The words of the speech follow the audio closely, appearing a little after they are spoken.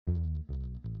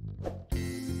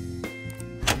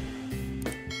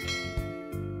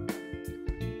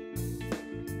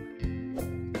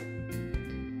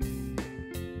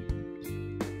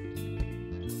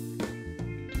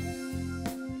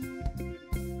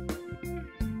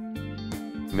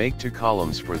Make 2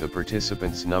 columns for the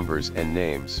participants' numbers and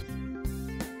names.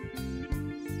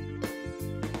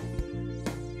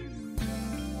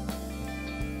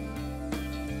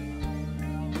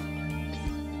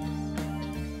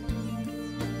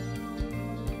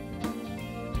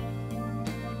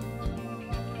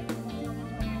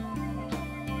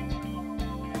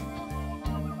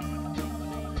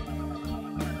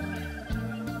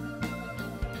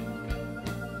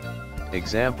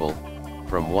 Example,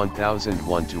 from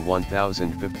 1001 to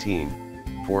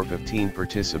 1015, for 15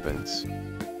 participants.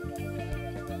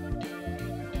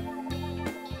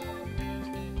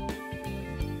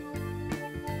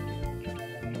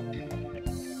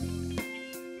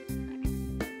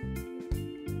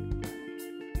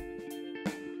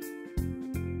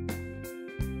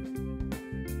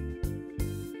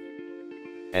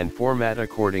 And format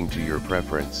according to your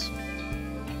preference.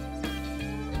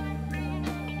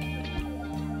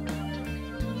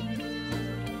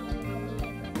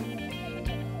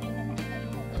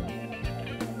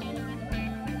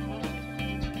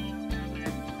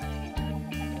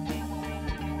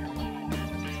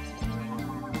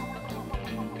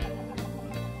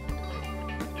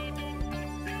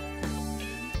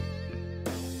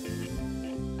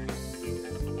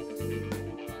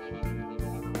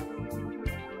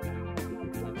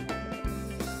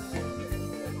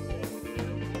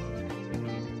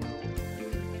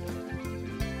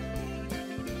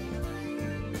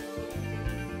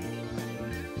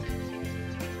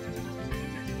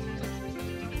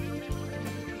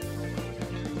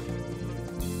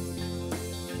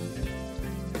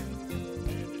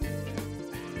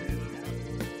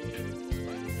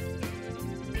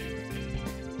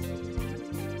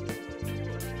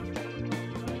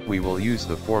 We will use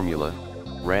the formula,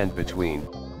 rand between,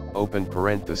 open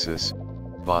parenthesis,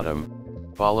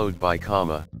 bottom, followed by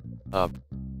comma, up,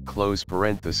 close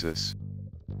parenthesis.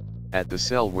 At the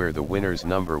cell where the winner's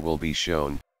number will be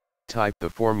shown, type the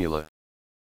formula.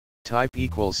 Type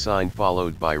 =sign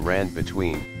followed by rand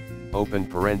between, open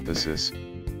parenthesis,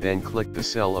 then click the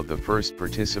cell of the first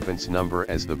participant's number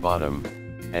as the bottom,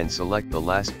 and select the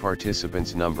last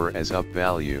participant's number as up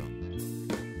value.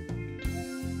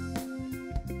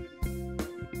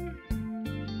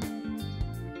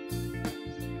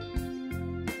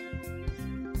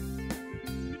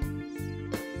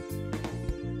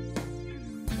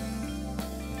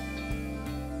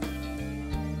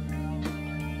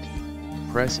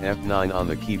 Press F9 on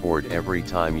the keyboard every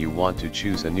time you want to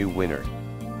choose a new winner.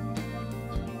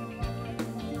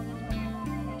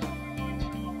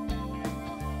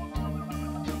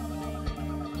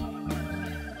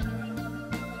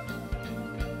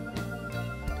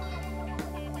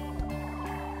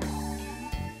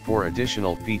 For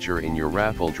additional feature in your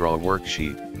Raffle Draw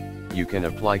worksheet, you can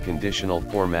apply conditional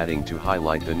formatting to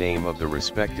highlight the name of the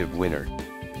respective winner.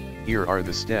 Here are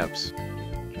the steps.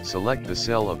 Select the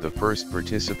cell of the first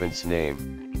participant's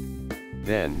name.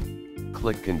 Then,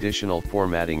 click Conditional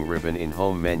Formatting ribbon in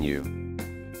Home menu.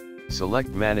 Select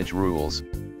Manage Rules,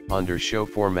 under Show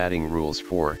Formatting Rules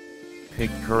for,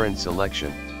 pick Current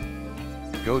Selection.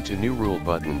 Go to New Rule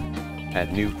button,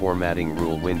 at New Formatting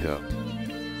Rule window.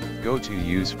 Go to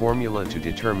Use Formula to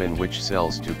determine which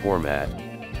cells to format.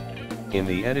 In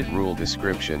the Edit Rule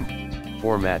description,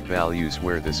 format values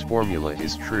where this formula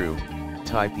is true.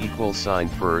 Type =sign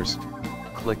first,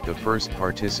 click the first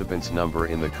participant's number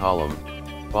in the column,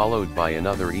 followed by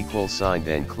another =sign,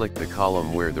 then click the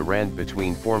column where the rand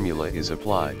between formula is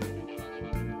applied.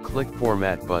 Click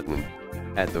Format button,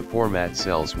 at the Format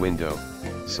Cells window,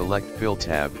 select Fill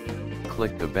tab,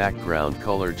 click the background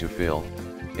color to fill,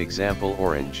 example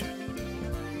orange.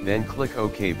 Then click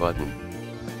OK button.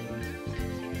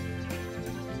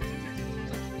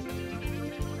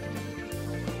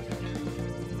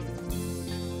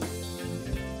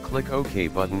 Click OK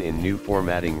button in New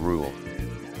Formatting Rule.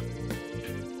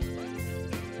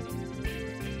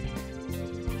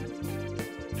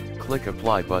 Click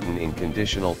Apply button in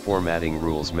Conditional Formatting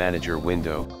Rules Manager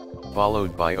window,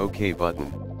 followed by OK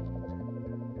button.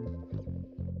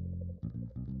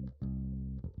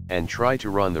 And try to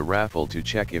run the raffle to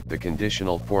check if the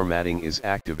conditional formatting is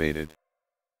activated.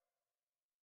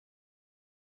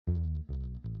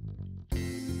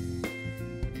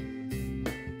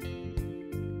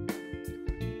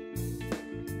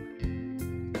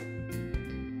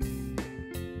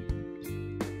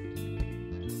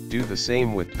 Do the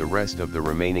same with the rest of the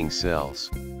remaining cells.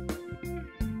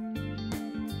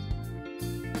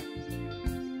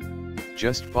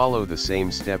 Just follow the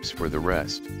same steps for the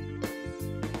rest.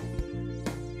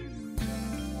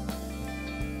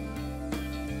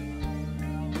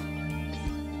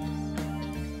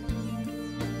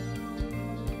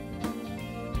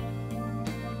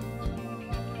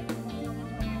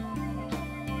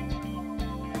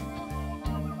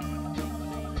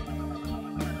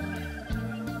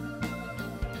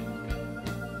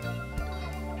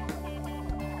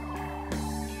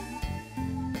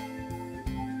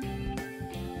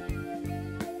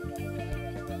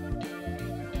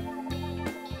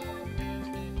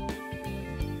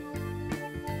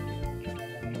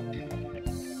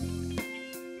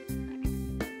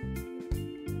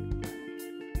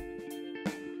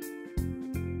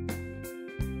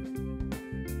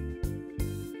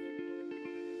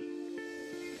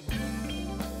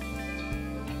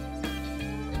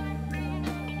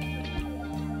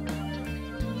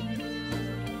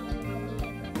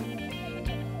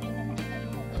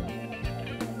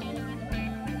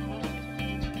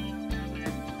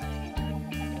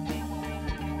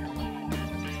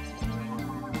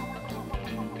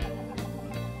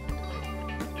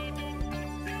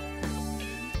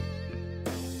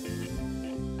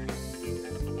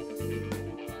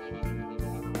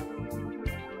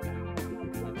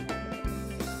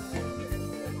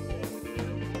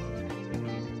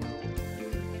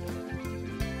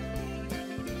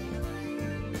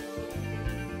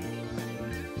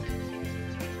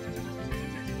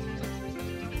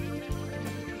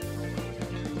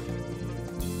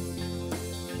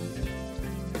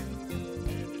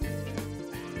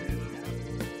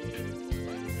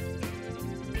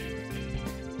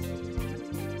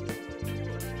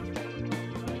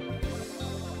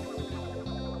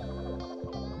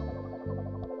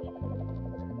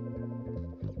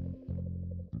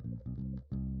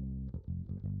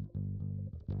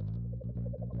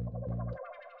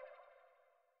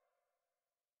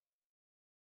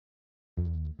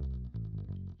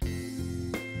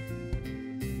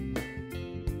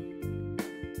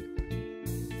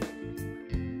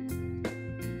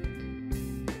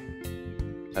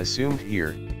 assumed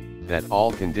here, that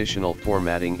all conditional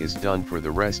formatting is done for the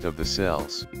rest of the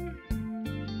cells.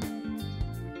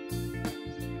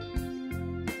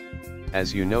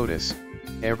 As you notice,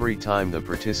 every time the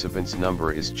participant's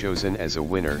number is chosen as a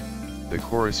winner, the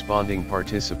corresponding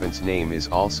participant's name is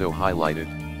also highlighted.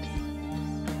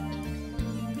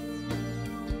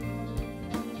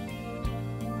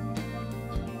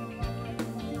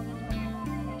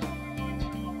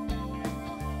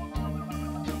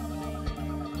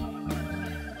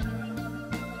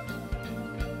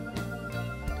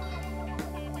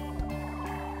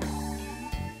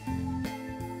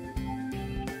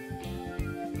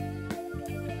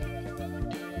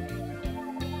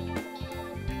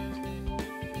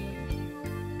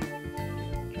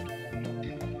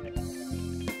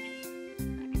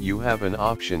 You have an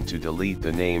option to delete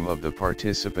the name of the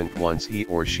participant once he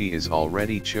or she is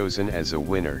already chosen as a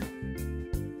winner.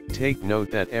 Take note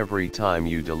that every time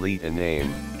you delete a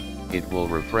name, it will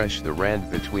refresh the rand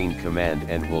between command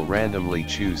and will randomly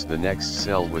choose the next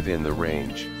cell within the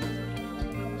range.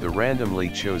 The randomly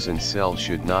chosen cell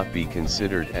should not be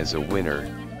considered as a winner,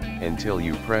 until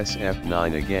you press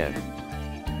F9 again.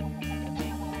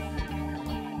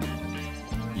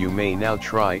 You may now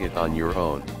try it on your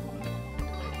own.